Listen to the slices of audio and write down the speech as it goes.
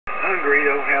hungry,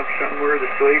 they'll have somewhere to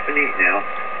sleep and eat now.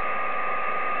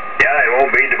 Yeah, they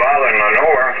won't be bothering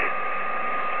Lenore.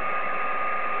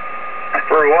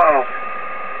 For a while.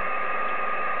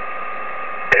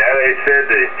 Yeah, they said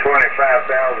the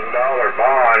 $25,000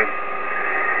 bond,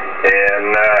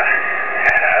 and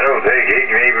I don't think he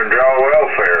can even draw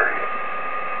welfare.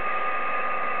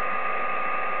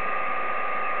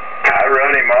 I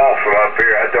run him off from up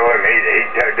here. I told him, he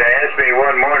asked me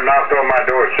one morning, knocked on my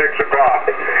door at 6 o'clock,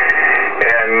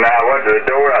 and I went to the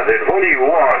door. I said, what do you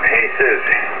want? He says,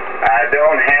 I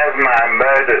don't have my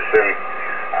medicine.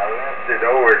 I left it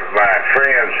over at my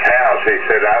friend's house. He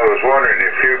said, I was wondering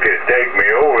if you could take me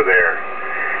over there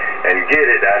and get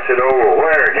it. I said, over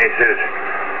where? And he says,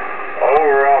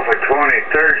 over off of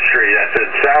 23rd Street. I said,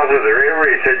 south of the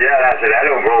river? He said, yeah. I said, I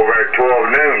don't go over at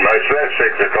 12 noon, much less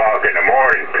 6 o'clock in the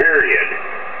morning, period.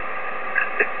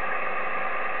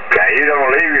 Now, you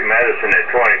don't leave your medicine at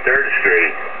 23rd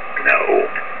Street. No.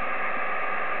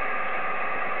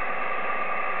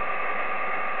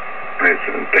 I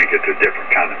think it's a different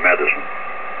kind of medicine.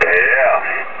 Yeah.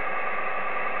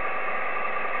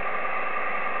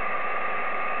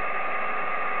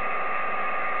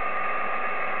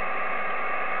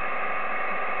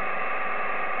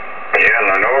 Yeah,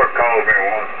 Lenore calls me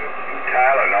once,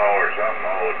 Tylenol or something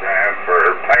all the time for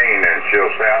her pain, and she'll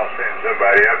say, I'll send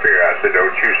somebody up here. I said,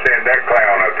 don't you send that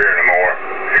clown up here no more,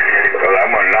 because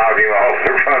I'm going to knock him off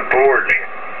the front porch.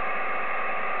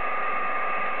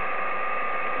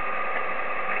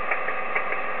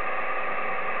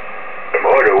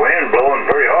 Boy, the wind blowing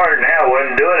pretty hard now.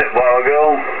 Wasn't doing it a while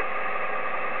ago.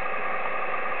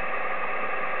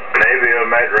 Maybe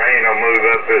that rain will move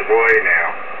up this way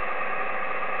now.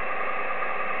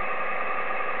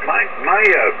 My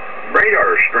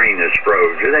radar screen is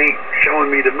froze. It ain't showing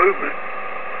me the movement.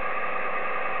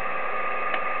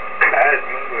 That's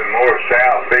moving more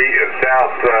south than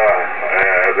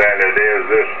it is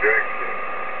this direction.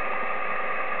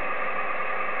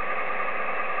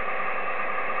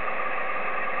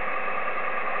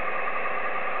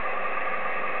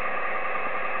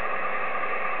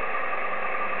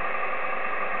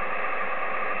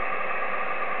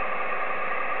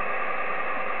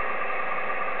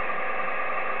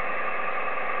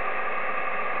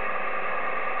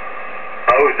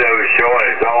 Most of it's showing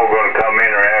it's all going to come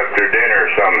in or after dinner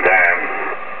sometime.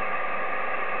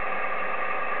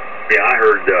 Yeah, I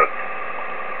heard,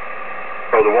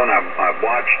 the one I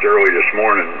watched early this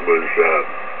morning was,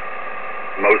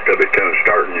 most of it kind of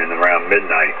starting in around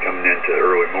midnight, coming into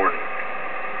early morning.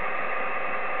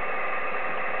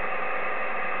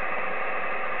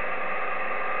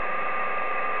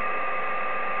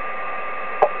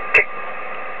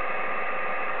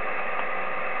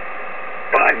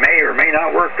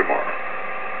 Not work tomorrow.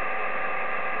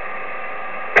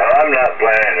 Well, I'm not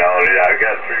planning on it. I've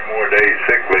got 3 more days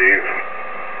sick leave.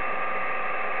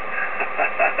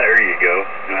 There you go.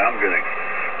 I'm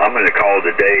gonna call it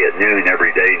a day at noon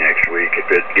every day next week if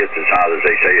it gets as hot as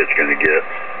they say it's gonna get.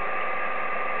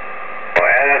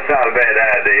 Well, that's not a bad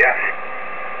idea.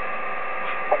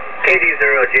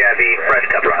 KD0GIB,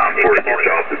 fresh cup of coffee. Before it gets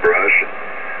off the brush.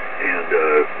 And,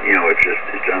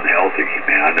 it's unhealthy.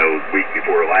 Man, I know week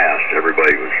before last,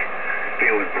 everybody was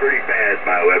feeling pretty bad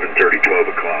by 11:30,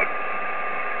 12 o'clock.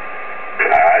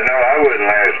 I know I wouldn't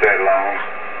last that long.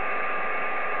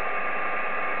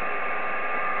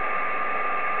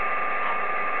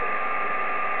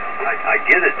 I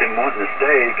get it, them wanting to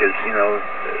stay, because,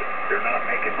 they're not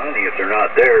making money if they're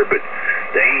not there, but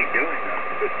they ain't doing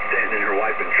nothing but standing there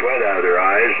wiping sweat out of their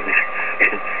eyes and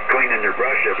cleaning their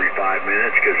brush every 5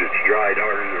 minutes because it's dried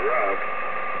hard as a rock.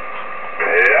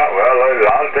 Yeah, well, a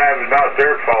lot of times it's not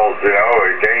their fault,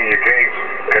 You can't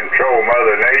control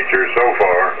Mother Nature so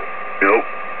far. Nope.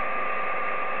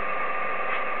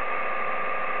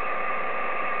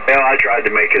 Well, I tried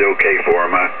to make it okay for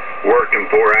them. I worked them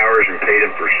 4 hours and paid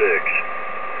them for 6.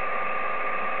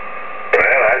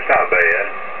 Well, that's not bad.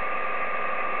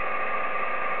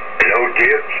 No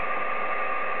tips?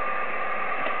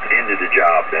 End of the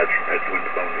job. That's when the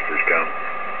bonuses come.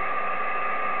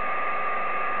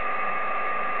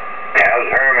 How's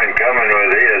Herman coming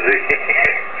with his?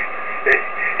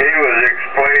 He was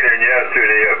explaining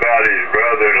yesterday about his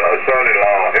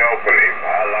son-in-law helping him. I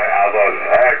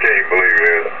can't believe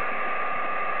it.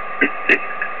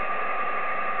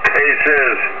 He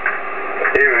says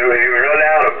he run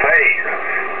out of paint,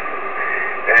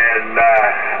 and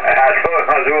I told him,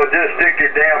 well, just stick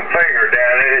your damn finger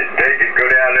down in it and go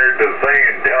down there to the thing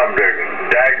and tell him to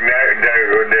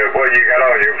what you got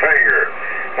on your finger.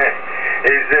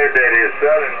 He said that his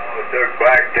son-in-law took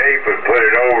black tape and put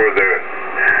it over the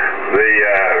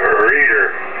reader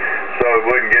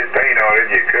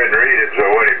it so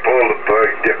when he pulled the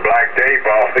black tape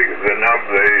off, the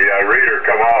reader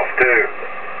come off too.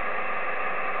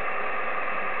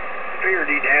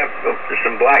 Figured he'd have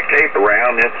some black tape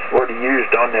around. That's what he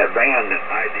used on that van that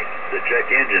the check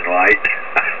engine light.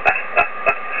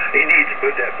 He needs to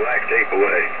put that black tape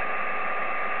away.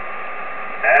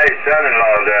 Hey,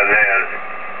 son-in-law done that.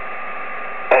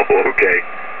 Oh, okay.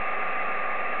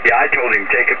 Yeah, I told him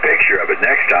take a picture of it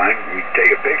next time. You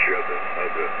take a picture of the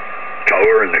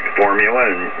color and the formula,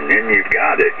 and then you've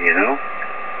got it, you know.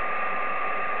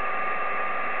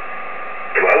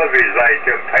 Well, if he's like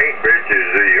them paint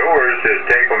britches of yours, just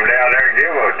take them down there and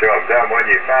give them to him. Tell them when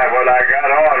you find what I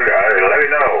got on, let me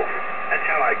know. That's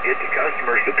how I get the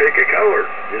customers to pick a color.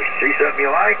 Just see something you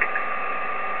like.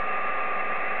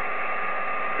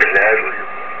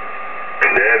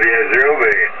 W0B.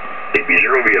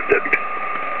 W0VFW.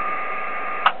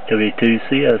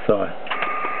 W2CSI.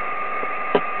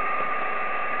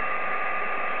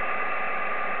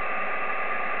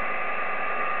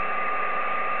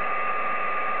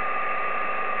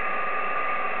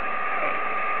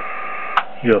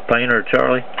 You a painter,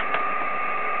 Charlie?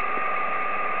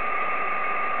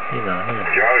 He's not here.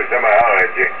 Charlie, somebody holler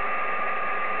at you.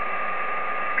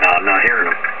 No, I'm not hearing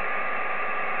them.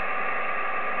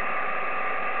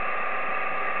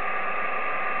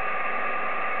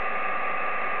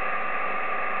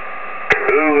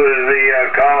 Who was the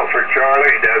call for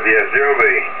Charlie? W0B.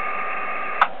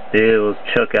 It was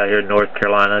Chuck out here in North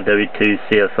Carolina,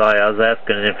 W2CSI. I was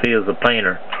asking if he was a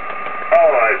painter. Oh,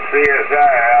 CSI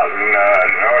out in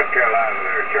North Carolina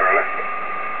there, Charlie.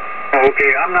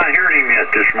 Okay, I'm not hearing him yet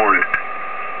this morning.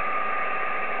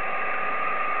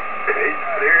 He's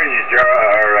not hearing you,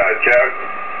 Chuck.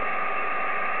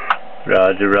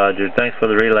 Roger, Roger. Thanks for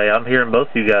the relay. I'm hearing both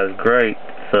you guys great,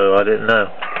 so I didn't know.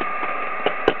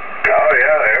 Oh,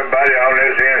 yeah, everybody on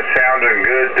this end sounding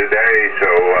good today, so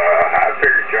I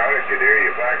figured Charlie could hear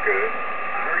you if I could.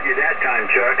 I heard you that time,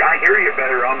 Chuck. I hear you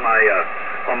better on my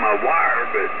wire,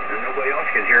 but nobody else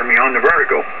can hear me on the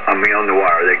vertical. I mean, on the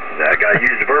wire. I got to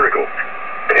use the vertical.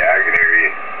 Yeah, I can hear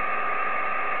you.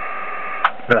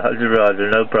 Roger, Roger.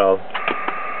 No problem.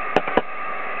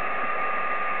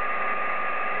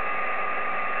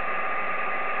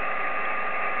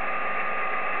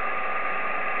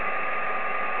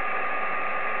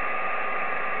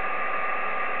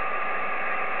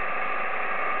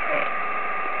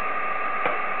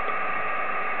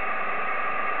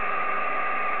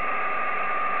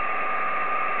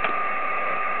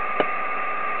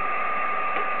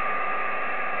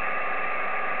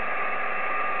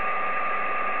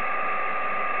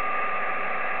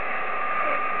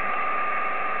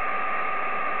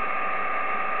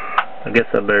 I guess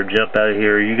I better jump out of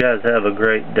here. You guys have a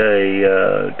great day,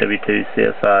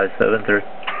 W2CSI 73. Okay,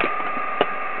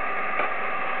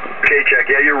 Chuck.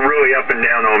 Yeah, you're really up and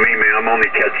down on me, man. I'm only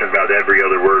catching about every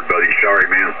other word, buddy. Sorry,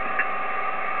 man.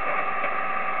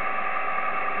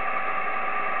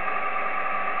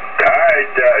 All right,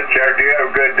 Chuck, you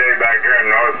have a good day back here in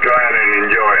North Carolina and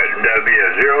enjoy it.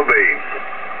 W0B.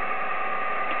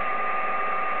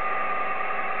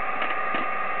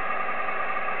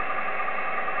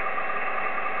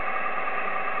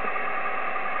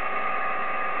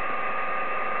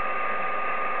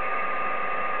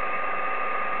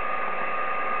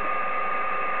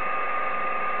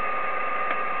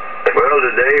 Well,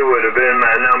 today would have been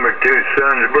my number 2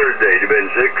 son's birthday. He'd have been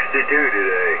 62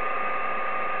 today.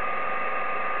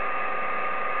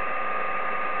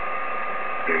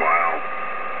 Wow.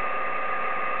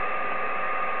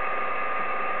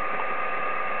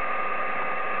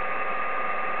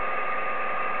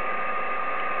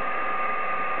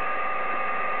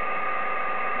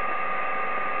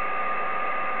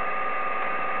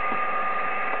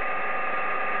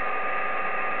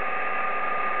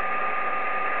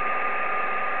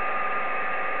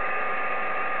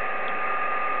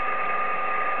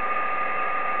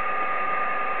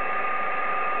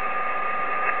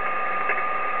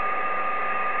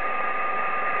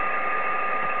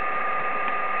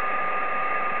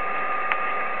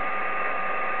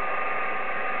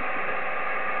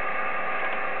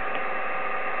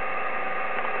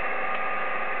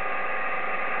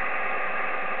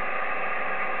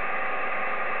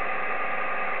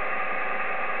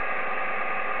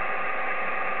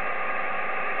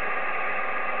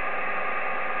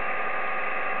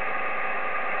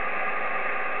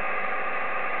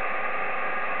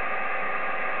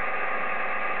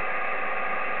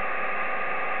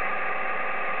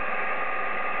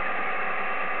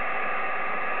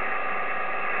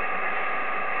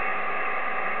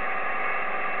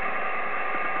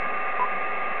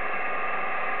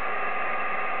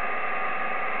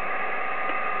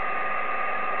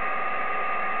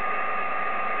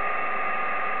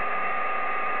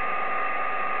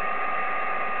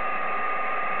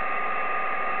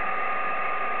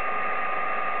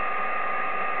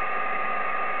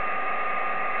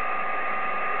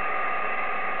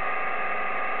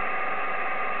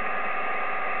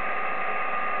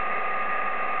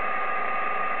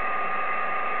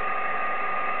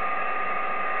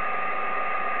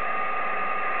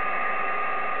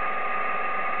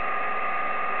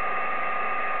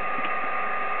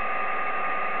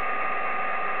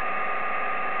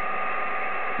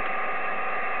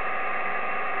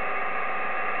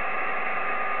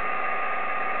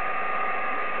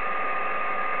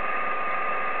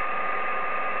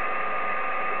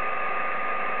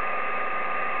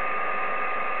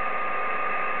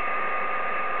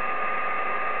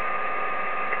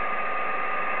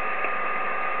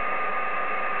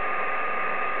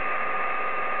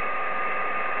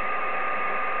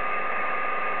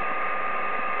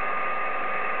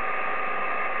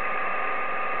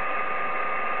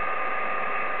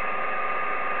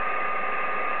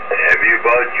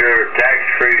 bought your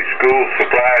tax-free school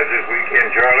supplies this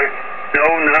weekend, Charlie?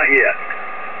 No, not yet.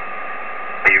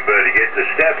 You better get to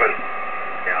stepping.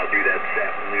 Yeah, I'll do that this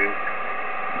afternoon.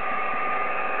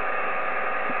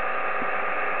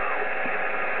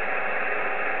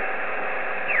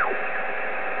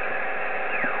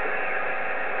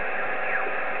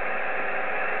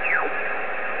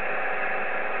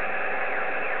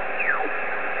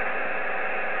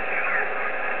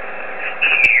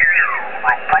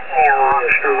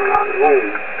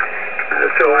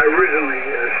 So I originally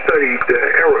studied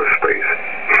aerospace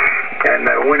and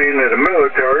went into the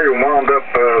military and wound up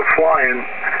flying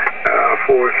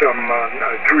for some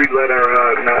three-letter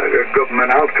government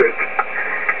outfits.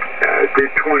 Did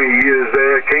 20 years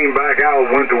there, came back out,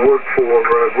 went to work for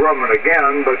Grumman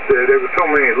again, but there were so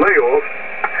many layoffs,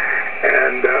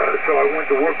 and so I went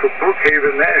to work for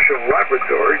Brookhaven National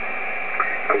Laboratory.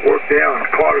 I worked there on a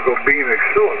particle beam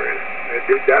accelerator. I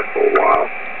did that for a while.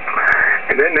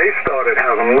 And then they started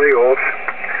having layoffs.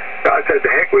 So I said, the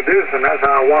heck with this, and that's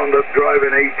how I wound up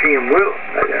driving 18-wheel.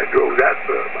 I drove that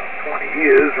for about 20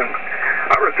 years, and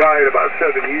I retired about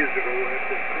 7 years ago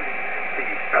after a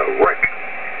pretty wreck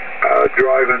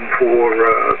driving for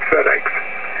FedEx.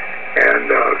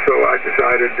 And so I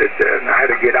decided that I had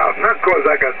to get out. And of course,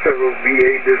 I got several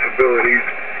VA disabilities,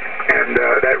 and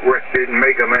that wreck didn't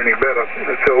make them any better.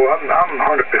 So I'm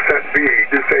 100% VA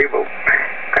disabled.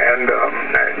 And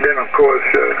then, of course,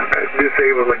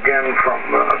 disabled again from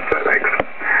FedEx.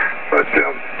 But,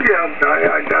 yeah,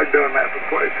 I've done that for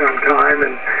quite some time.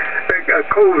 And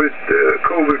COVID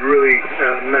really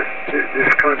messed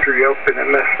this country up, and it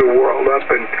messed the world up.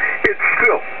 And it's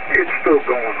still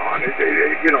going on.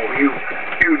 You know, you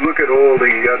look at all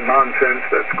the nonsense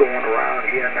that's going around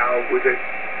here now with it.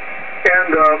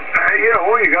 And, you know,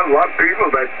 you got a lot of people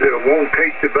that won't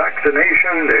take the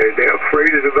vaccination. They're afraid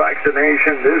of the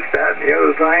vaccination, this, that, and the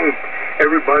other thing.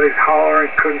 Everybody's hollering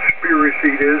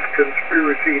conspiracy this,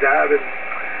 conspiracy that, and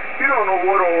you don't know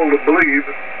what all to believe.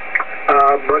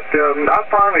 But I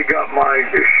finally got my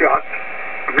shot.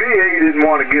 VA didn't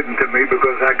want to give them to me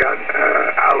because I got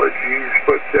allergies,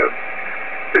 but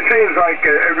it seems like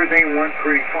everything went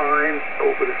pretty fine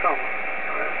over the summer.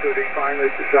 So they finally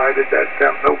decided that,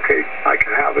 okay, I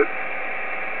can have it.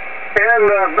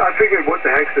 And I figured, what the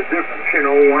heck's the difference? You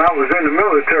know, when I was in the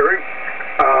military,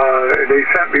 they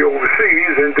sent me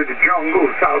overseas into the jungle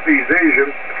of Southeast Asia,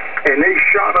 and they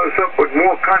shot us up with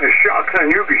more kind of shocks than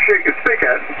you could shake a stick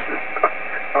at.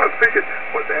 I figured,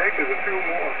 what the heck is a few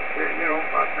more? You know,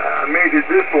 I made it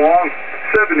this long,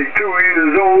 72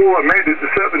 years old. I made it to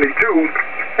 72,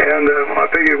 and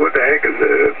I figured, what the heck is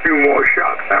a few more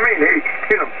shots? I mean, hey,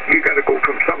 you know, you got to go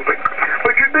from something.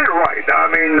 But you did right.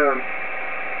 I mean,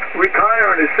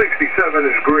 retiring at 67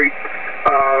 is great.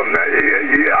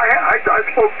 I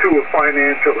spoke to a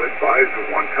financial advisor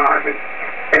one time, and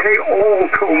they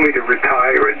all told me to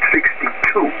retire at 62.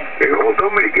 They all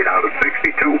told me to get out at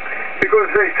 62 because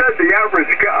they said the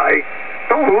average guy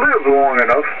don't live long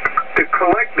enough to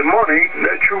collect the money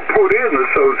that you put in the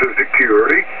Social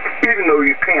Security, even though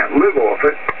you can't live off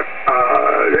it.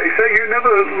 They say you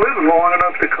never live long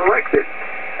enough to collect it.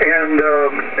 And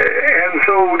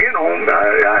so, you know,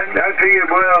 I figured,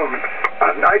 well,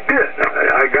 I did.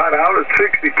 I got out at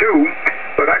 62,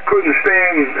 but I couldn't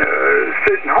stand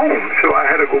sitting home, so I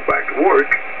had to go back to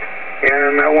work.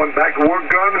 And I went back to work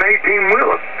driving an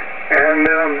 18-wheeler. And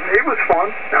it was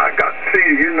fun. I got to see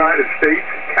the United States,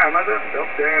 Canada, up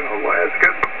there in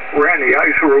Alaska. Ran the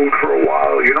ice road for a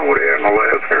while, you know, there in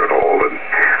Alaska and all. And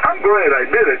I'm glad I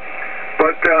did it.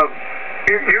 But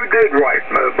you did right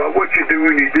about what you do,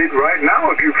 and you did right. Now,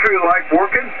 if you feel like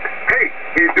working, hey,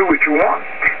 you do what you want.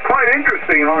 Quite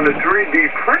interesting on the 3D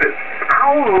printers.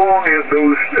 How long have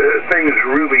those things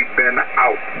really been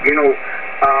out? You know,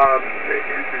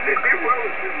 they're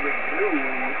relatively new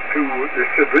to the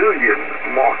civilian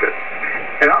market.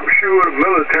 And I'm sure the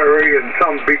military and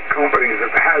some big companies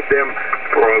have had them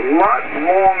for a lot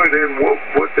longer than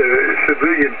what the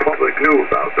civilian public knew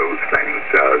about those things.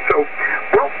 So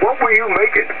what were you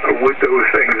making with those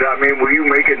things? I mean, were you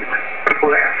making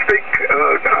plastic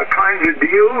kinds of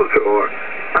deals? Or,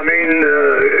 I mean,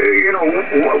 you know,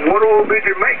 what all did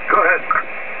you make? Go ahead.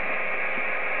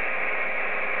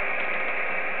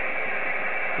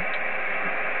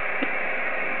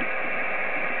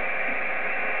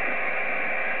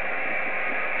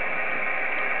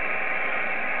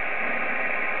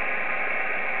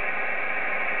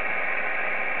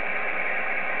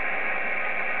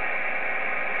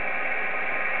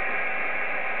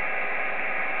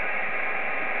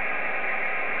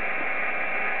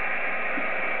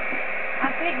 I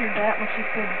figured that when she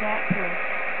said that was,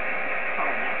 oh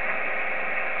no.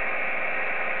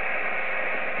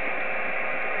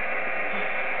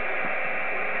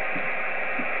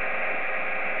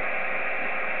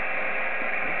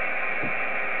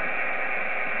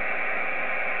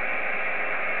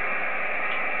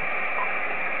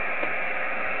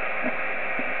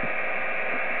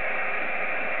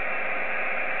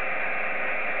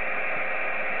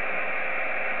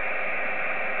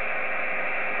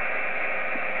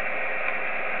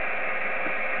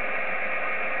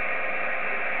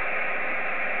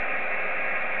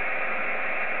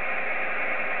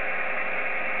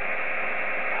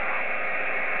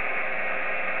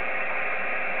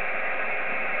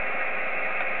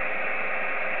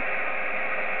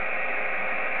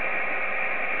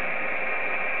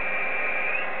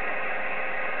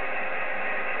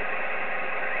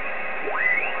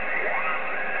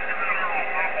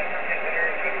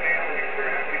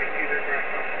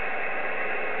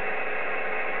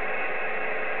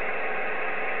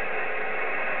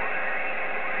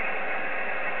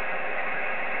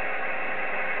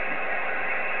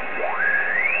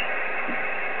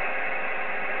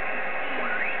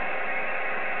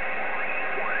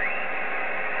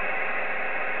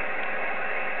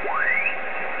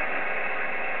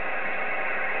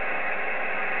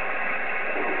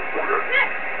 What's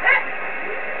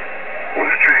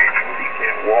strange? He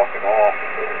can't walk him off.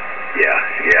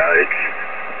 Yeah, it's...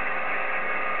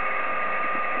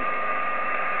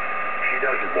 She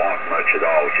doesn't walk much at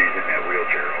all. She's in that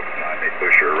wheelchair all the time. They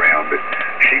push her around, but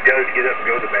she does get up and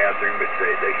go to the bathroom, but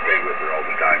they stay with her all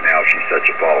the time now. She's such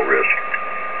a fall risk.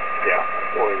 Yeah,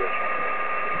 boy, this one.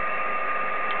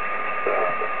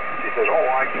 She says, oh,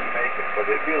 I can make it, but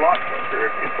it'd be a lot quicker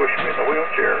if you push me in the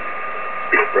wheelchair.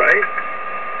 Right?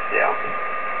 Yeah.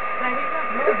 Now he's not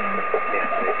moving. Can't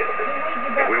make it.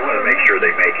 We want to make sure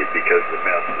they make it because the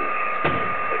mess is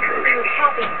He was atrocious.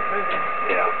 helping moving.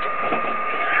 Yeah.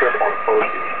 Trip on a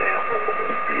postage stamp.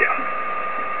 Yeah.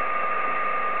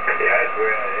 Yeah, that's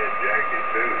where I had Jackie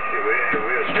too. She was in a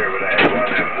wheelchair, but I had one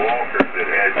of them walkers that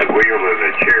had the wheel and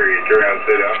the chair you turn around and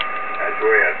sit up. That's the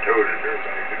way I toted her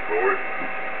back and forth.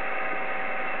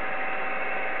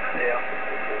 Yeah,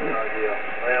 good idea.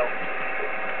 Well,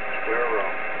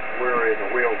 we're in a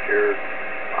wheelchair.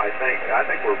 I think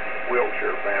we're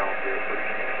wheelchair bound here pretty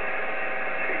soon.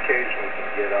 She occasionally can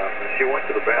get up, and she went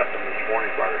to the bathroom this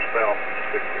morning by herself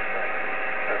and took the thing.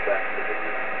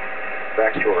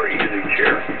 Back to our easy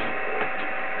chair.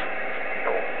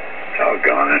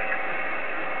 Doggone it.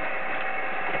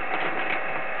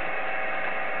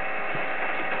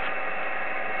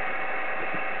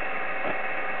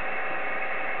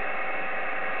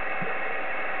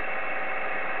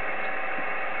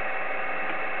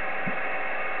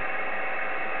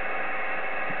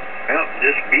 Well,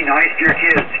 just be nice to your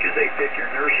kids, because they pick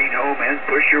your nursing home and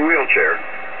push your wheelchair.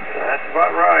 That's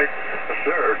about right. Yes,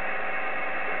 sir.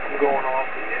 I'm going off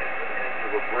the edge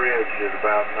of a bridge at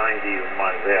about 90 with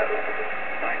my vet.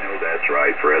 I know that's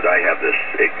right, Fred. I have this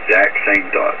exact same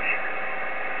thoughts.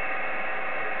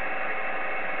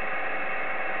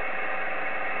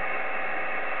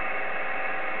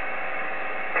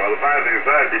 Well, if I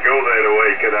decide to go that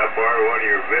way, could I borrow one of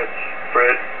your vets,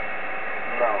 Fred?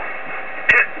 No.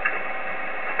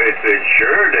 It's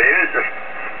insured, ain't it?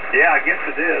 Yeah, I guess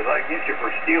it is. I can get you for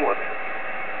stealing it.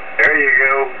 There you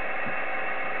go.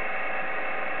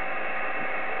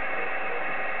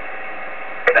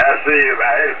 I see.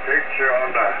 I had a picture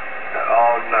on the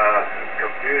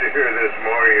computer here this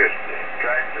morning. A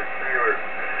tractor trailer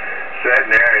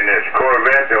sitting there in this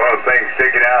Corvette. The only thing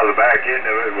sticking out of the back end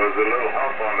of it was a little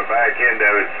hump on the back end of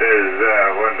it. Says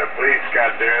when the police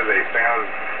got there, they found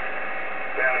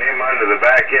him under the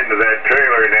back end of that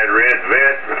trailer in that red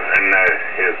vet, and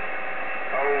his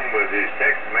phone with his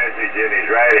text message in his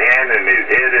right hand and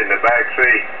his head in the back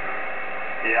seat.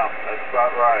 Yeah, that's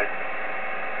about right.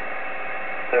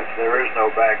 Except there is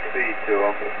no back seat to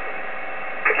him.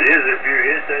 It is if you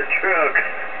hit that truck.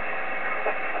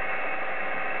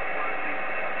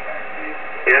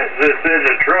 Yes, it's in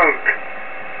the trunk.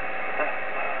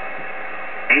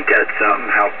 Ain't that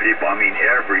something how people, I mean,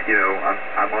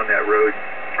 I'm on that road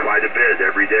quite a bit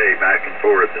every day, back and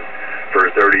forth, and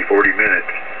for 30, 40 minutes.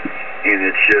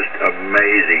 And it's just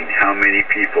amazing how many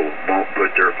people won't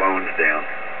put their phones down.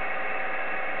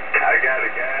 I got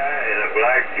a guy in a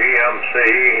black GMC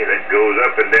that goes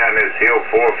up and down this hill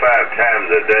 4 or 5 times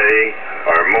a day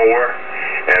or more,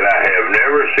 and I have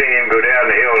never seen him go down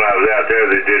the hill when I was out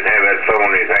there that didn't have that phone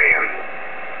in his hand.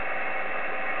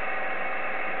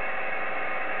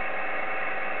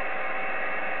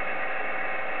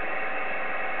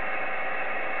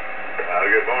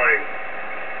 Good morning.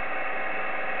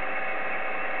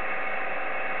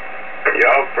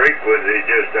 Y'all frequency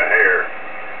just a hair.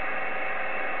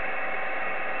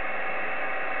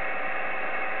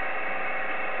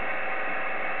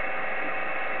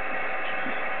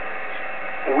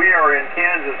 We are in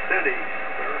Kansas City,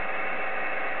 sir.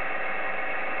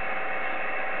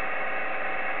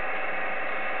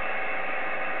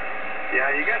 Yeah,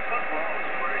 you got something wrong with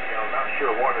the radio. I'm not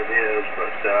sure what it is,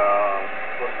 but a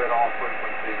little bit off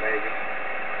frequency maybe.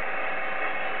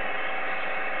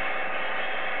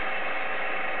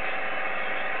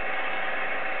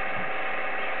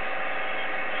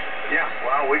 Yeah,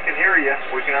 well, we can hear you.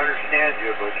 We can understand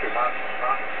you, but you're not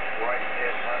right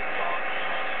in that song.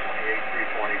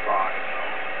 28325. So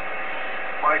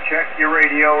might check your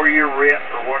radio or your RIT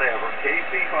or whatever.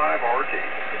 KP5RT.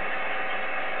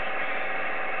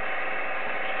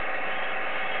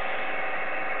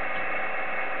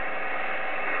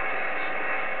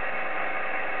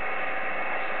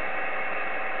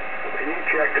 Can you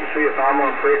check and see if I'm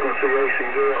on frequency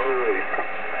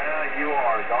AC008? You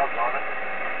are, doggone it.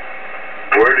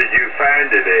 Where did you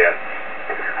find it at?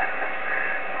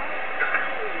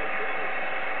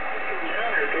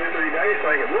 Two or 3 days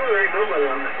thinking, well, there ain't nobody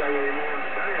on this thing anymore. And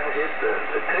today I hit the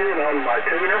tune on my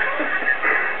tuner,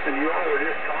 and you all were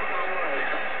just talking away.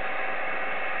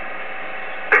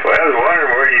 was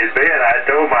wondering where you'd been. I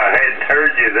told him I hadn't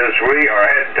heard you this week, or I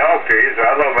hadn't talked to you, so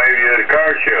I thought maybe you had a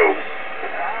car show.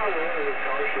 I was at a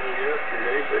car show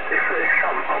yesterday, but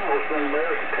I'm almost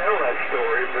embarrassed to tell that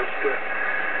story, but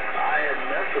I had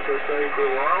messed with this thing for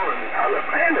a while, and I thought,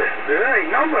 man, there ain't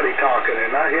nobody talking,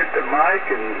 and I hit the mic,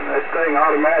 and that thing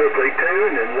automatically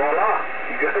tuned, and voila,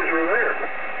 you guys were there.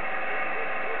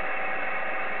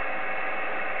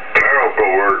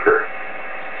 Miracle worker.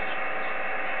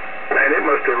 Man, it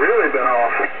must have really been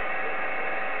awesome.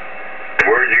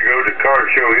 Where'd you go to the car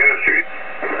show yesterday?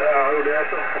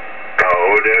 Odessa.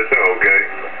 Oh, Odessa, okay.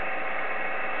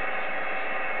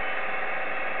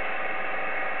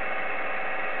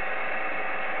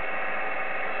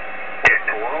 What in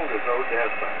the world is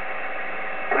Odessa?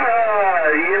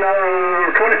 You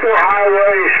know, 24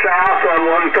 highway south on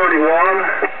 131. Well,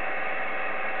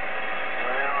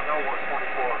 I know where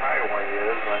 24 highway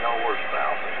is. I know where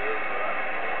south it is, but I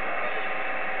don't know where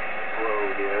the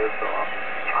road is. So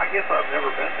I guess I've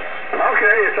never been there.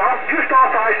 Okay, it's just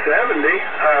off I-70,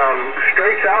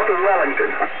 straight south of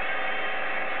Wellington.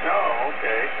 Oh,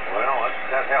 okay. Well,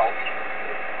 that helps.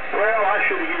 Well, I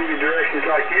should have given you directions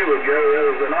like you would go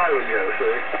rather than I would go,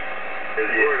 see? It's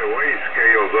where the weight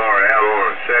scales are out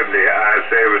on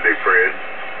I-70, Fred.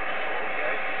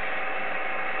 Okay.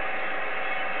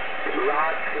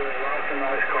 Lots of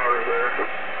nice cars there.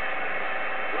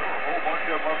 Well, a whole bunch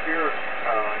of them up here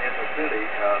in the city.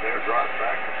 They're driving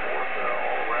back and forth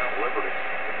all around Liberty.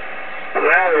 Well,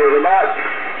 there was about,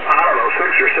 I don't know,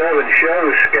 6 or 7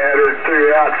 shows scattered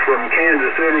throughout from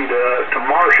Kansas City to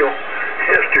Marshall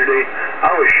yesterday.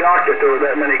 I was shocked that there were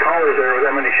that many cars there with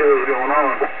that many shows going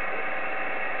on.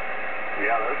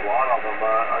 Yeah, there's a lot of them.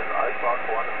 I saw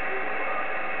quite a few.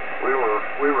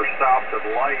 We were stopped at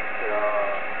light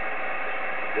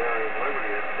there in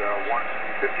Liberty at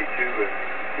 152 and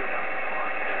 291,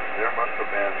 and there must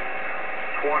have been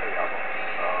 20 of them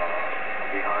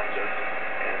behind us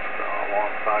and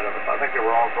alongside of us. I think they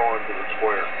were all going to the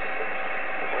square.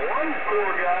 One poor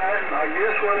guy, I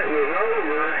guess when it was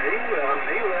over,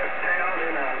 he left town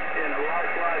in a light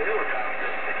flight helicopter.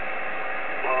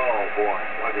 Oh boy,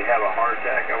 did he have a heart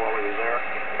attack while he was there?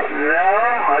 No,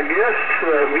 I guess,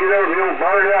 you know, the old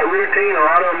burnout routine a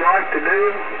lot of them like to do,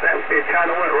 it kind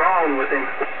of went wrong with him.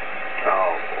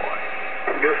 Oh boy.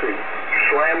 I guess he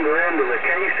slammed her into the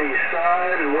Casey's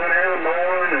side and went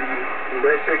airborne, and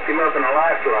they picked him up in a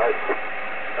life flight.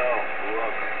 Oh,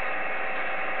 lovely.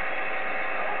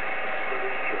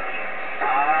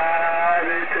 I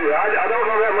do too. I don't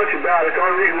know that much about it. The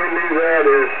only reason we knew that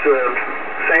is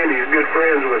Sandy's good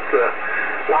friends with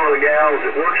one of the gals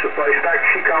that works the place. In fact,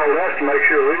 she called us to make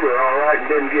sure we were all right and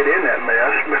didn't get in that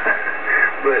mess.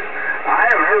 But I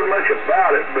haven't heard much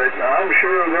about it, but I'm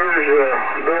sure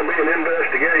there'll be an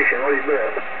investigation. What do you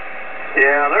bet?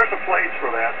 Yeah, there's a place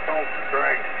for that. It's called the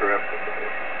drag strip.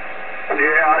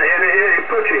 Yeah, and it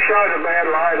puts a shine a bad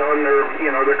light on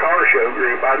their car show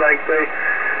group. I think the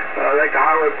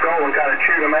highway patrolman kind of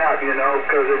chewed them out,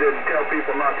 because they didn't tell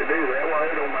people not to do that. Well,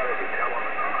 it don't matter if you tell them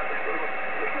or not. They're still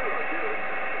going to do it.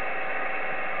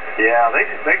 Yeah,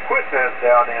 they quit that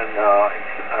down in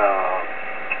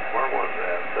where was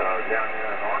that? Down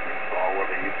here in Arkansas, where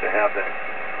they used to have that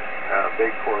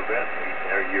big Corvette meet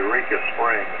there, Eureka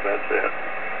Springs. That's it.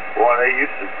 Boy, they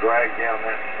used to drag down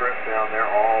that strip down there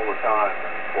all the time.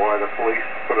 Boy, the police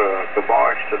put a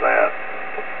kibosh to that.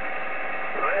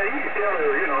 Well, you could tell they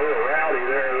were rowdy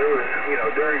there. There was,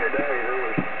 during the day, there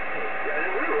was,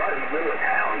 and we were right in the middle of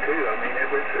town, too. I mean,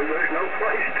 there's no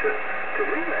place to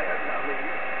do that. I mean,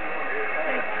 you want to just kind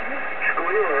of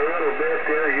squeal a little bit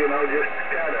there, just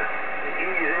kind of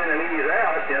ease in and ease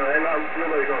out. And not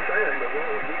really going to say anything, but,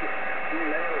 well, you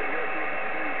nail it and get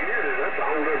these gears, that's a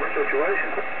whole different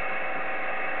situation.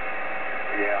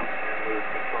 Yeah, and lose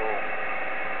control.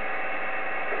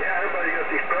 Yeah, everybody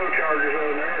got these Pro Chargers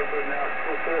over there, they're putting out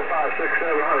 400, 500,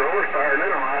 600, 700 horsepower, and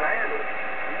they don't know how to handle it.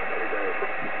 Nobody does.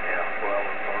 Yeah, well,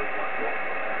 as far as my fault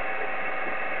for that.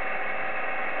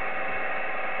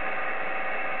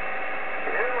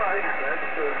 Anyway, that's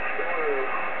the story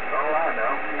of all I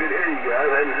know. Good to hear you guys.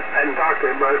 I hadn't talked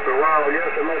to everybody for a while. I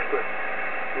guess I must have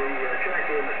checked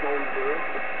in this morning to him.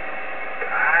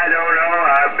 I don't know.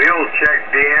 Bill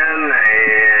checked in,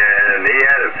 and he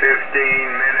had a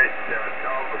 15-minute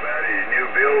talk about his new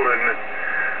building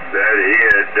that he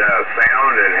had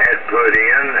found and had put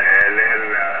in, and then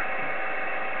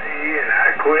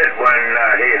I quit when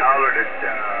he hollered at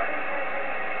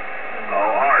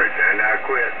Art, and I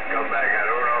quit. Come back. I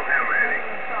don't know how many.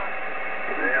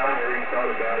 Yeah, I never even thought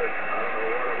about it. I don't know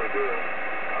what I was doing.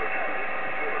 I was kind of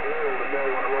in the world today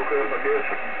when I woke up, I guess.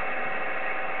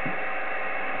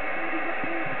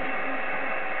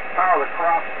 How are the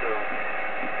crops doing?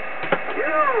 You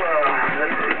know,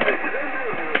 they're doing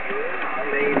really good. I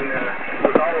mean,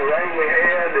 with all the rain we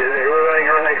had and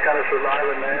everything's kind of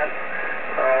surviving that.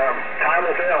 Time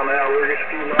will tell now. We're just a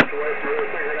few months away from really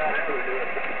figuring